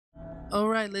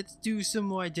Alright, let's do some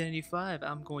more Identity 5.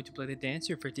 I'm going to play the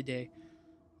dancer for today.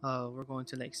 We're going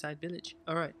to Lakeside Village.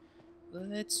 Alright,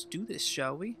 let's do this,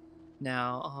 shall we?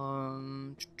 Now,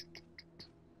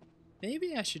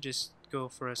 maybe I should just go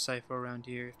for a cipher around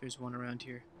here, if there's one around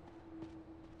here.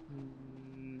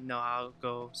 No, I'll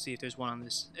go see if there's one on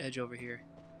this edge over here.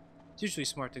 It's usually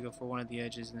smart to go for one of the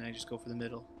edges and then I just go for the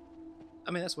middle.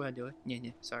 I mean, that's the way I do it.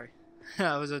 Yeah, sorry.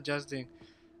 I was adjusting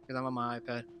because I'm on my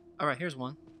iPad. Alright, here's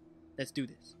one. Let's do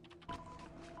this.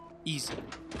 Easy.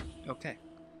 Okay.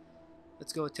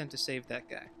 Let's go attempt to save that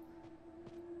guy.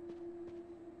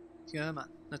 Come on.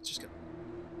 Let's just go.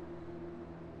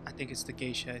 I think it's the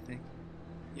geisha, I think.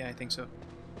 Yeah, I think so.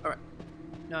 Alright.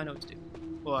 Now I know what to do.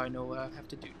 Well, I know what I have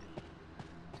to do.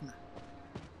 Come on.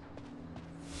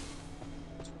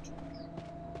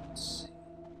 Let's see.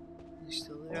 He's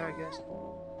still there, I guess.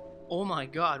 Oh my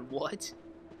god, what?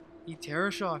 He terror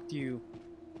shocked you.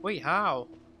 Wait, how?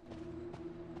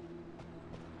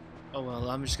 Oh well,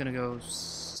 I'm just gonna go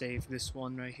save this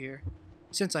one right here,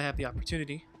 since I have the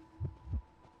opportunity.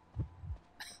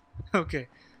 Okay.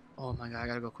 Oh my god, I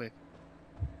gotta go quick.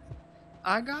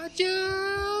 I got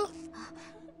you!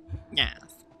 Yeah.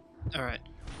 Alright.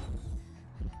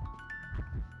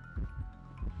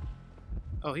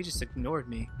 Oh, he just ignored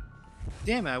me.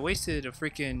 Damn it, I wasted a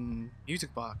freaking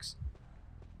music box.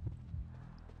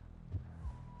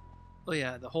 Oh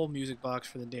yeah, the whole music box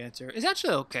for the dancer is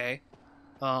actually okay.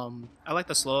 I like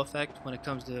the slow effect when it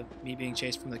comes to me being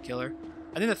chased from the killer.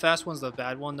 I think the fast one's the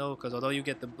bad one though, because although you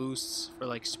get the boosts for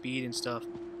like speed and stuff,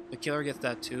 the killer gets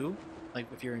that too, like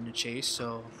if you're in a chase,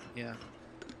 so yeah.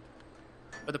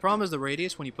 But the problem is the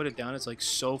radius, when you put it down, it's like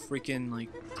so freaking like,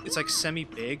 it's like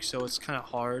semi-big, so it's kind of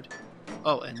hard.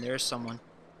 Oh, and there's someone.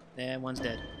 And one's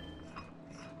dead.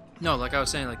 No, like I was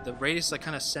saying, like the radius is like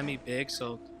kind of semi-big,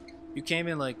 so you came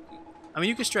in like, I mean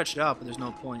you can stretch it out, but there's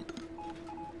no point.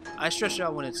 I stretch it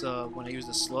out when it's when I use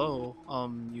the slow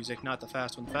music, not the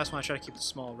fast one. The fast one I try to keep the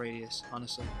small radius,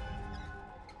 honestly.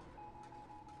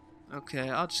 Okay,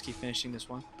 I'll just keep finishing this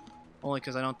one. Only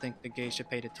because I don't think the geisha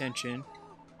paid attention.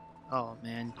 Oh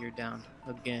man, you're down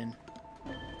again.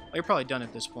 Oh, you're probably done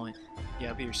at this point. Yeah,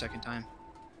 it'll be your second time.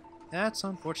 That's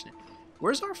unfortunate.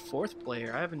 Where's our fourth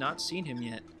player? I have not seen him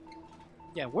yet.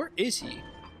 Yeah, where is he?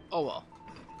 Oh well.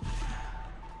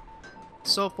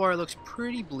 So far it looks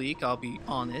pretty bleak, I'll be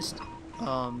honest.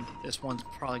 This one's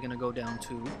probably gonna go down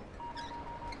too.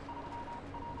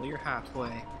 Well, you're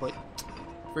halfway, but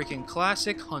freaking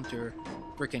classic hunter,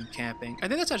 freaking camping. I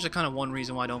think that's actually kind of one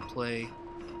reason why I don't play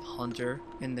hunter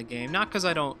in the game. Not because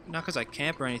I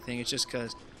camp or anything. It's just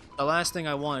because the last thing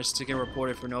I want is to get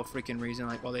reported for no freaking reason,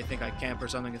 like, well, they think I camp or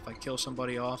something if I kill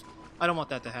somebody off. I don't want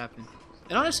that to happen.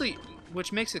 And honestly,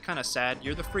 which makes it kind of sad,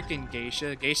 you're the freaking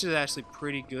geisha. Geisha is actually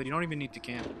pretty good. You don't even need to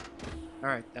camp.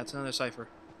 Alright, that's another cipher.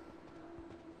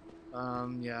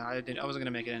 Yeah, I wasn't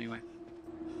gonna make it anyway.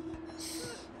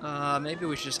 Maybe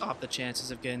we should just opt the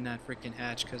chances of getting that freaking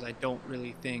hatch, because I don't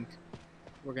really think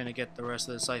we're gonna get the rest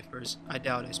of the ciphers. I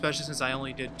doubt it, especially since I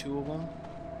only did 2 of them.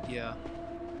 Yeah.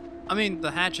 I mean,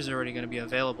 the hatch is already gonna be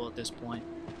available at this point.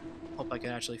 Hope I can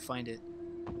actually find it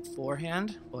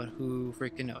beforehand, but who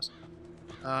freaking knows.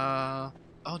 Oh,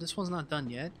 this one's not done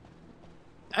yet.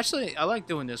 Actually, I like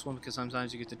doing this one because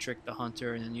sometimes you get to trick the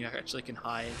hunter and then you actually can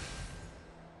hide.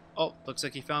 Oh, looks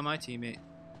like he found my teammate.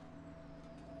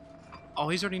 Oh,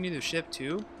 he's already near the ship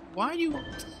too? Why do you...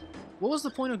 What was the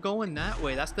point of going that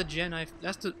way? That's the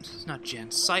that's the... Not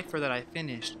gen. Cipher that I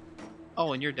finished.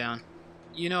 Oh, and you're down.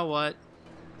 You know what?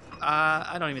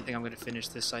 I don't even think I'm going to finish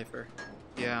this cipher.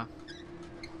 Yeah.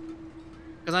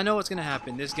 Because I know what's going to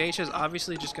happen. This geisha is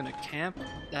obviously just going to camp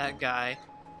that guy.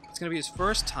 It's going to be his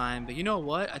first time. But you know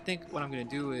what? I think what I'm going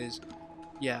to do is...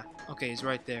 Yeah. Okay, he's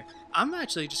right there. I'm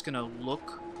actually just going to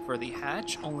look for the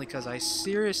hatch. Only because I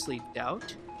seriously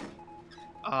doubt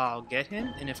I'll get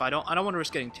him. And if I don't want to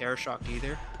risk getting terror shocked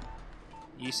either.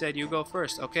 He said you go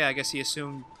first. Okay, I guess he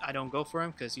assumed I don't go for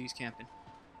him because he's camping.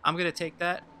 I'm going to take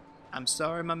that. I'm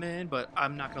sorry, my man, but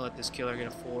I'm not going to let this killer get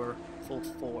a full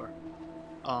 4.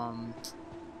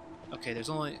 Okay, there's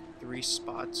only 3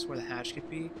 spots where the hatch could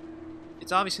be.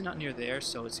 It's obviously not near there,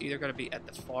 so it's either going to be at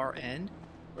the far end,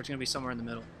 or it's going to be somewhere in the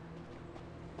middle.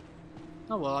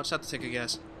 Oh well, I'll just have to take a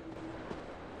guess.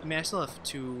 I mean, I still have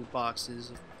 2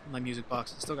 boxes of my music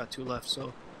boxes. Still got 2 left,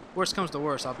 so worst comes to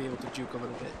worst, I'll be able to juke a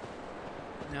little bit.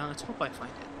 Now, let's hope I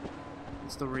find it.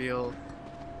 It's the real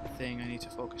thing I need to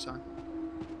focus on.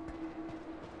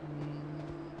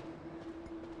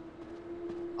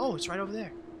 Oh, it's right over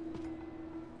there.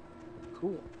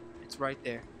 Cool. It's right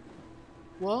there.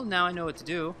 Well, now I know what to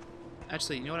do.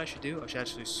 Actually, you know what I should do? I should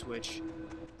actually switch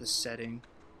the setting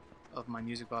of my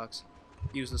music box.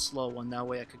 use the slow one. That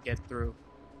way I could get through.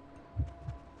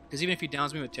 Because even if he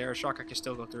downs me with Terror Shock, I can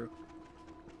still go through.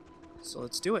 So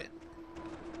let's do it.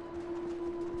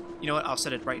 You know what? I'll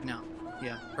set it right now.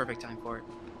 Yeah, perfect time for it.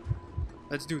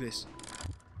 Let's do this.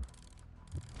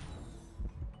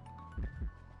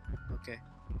 Okay.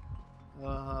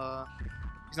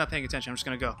 He's not paying attention. I'm just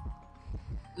gonna go.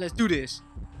 Let's do this.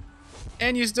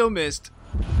 And you still missed.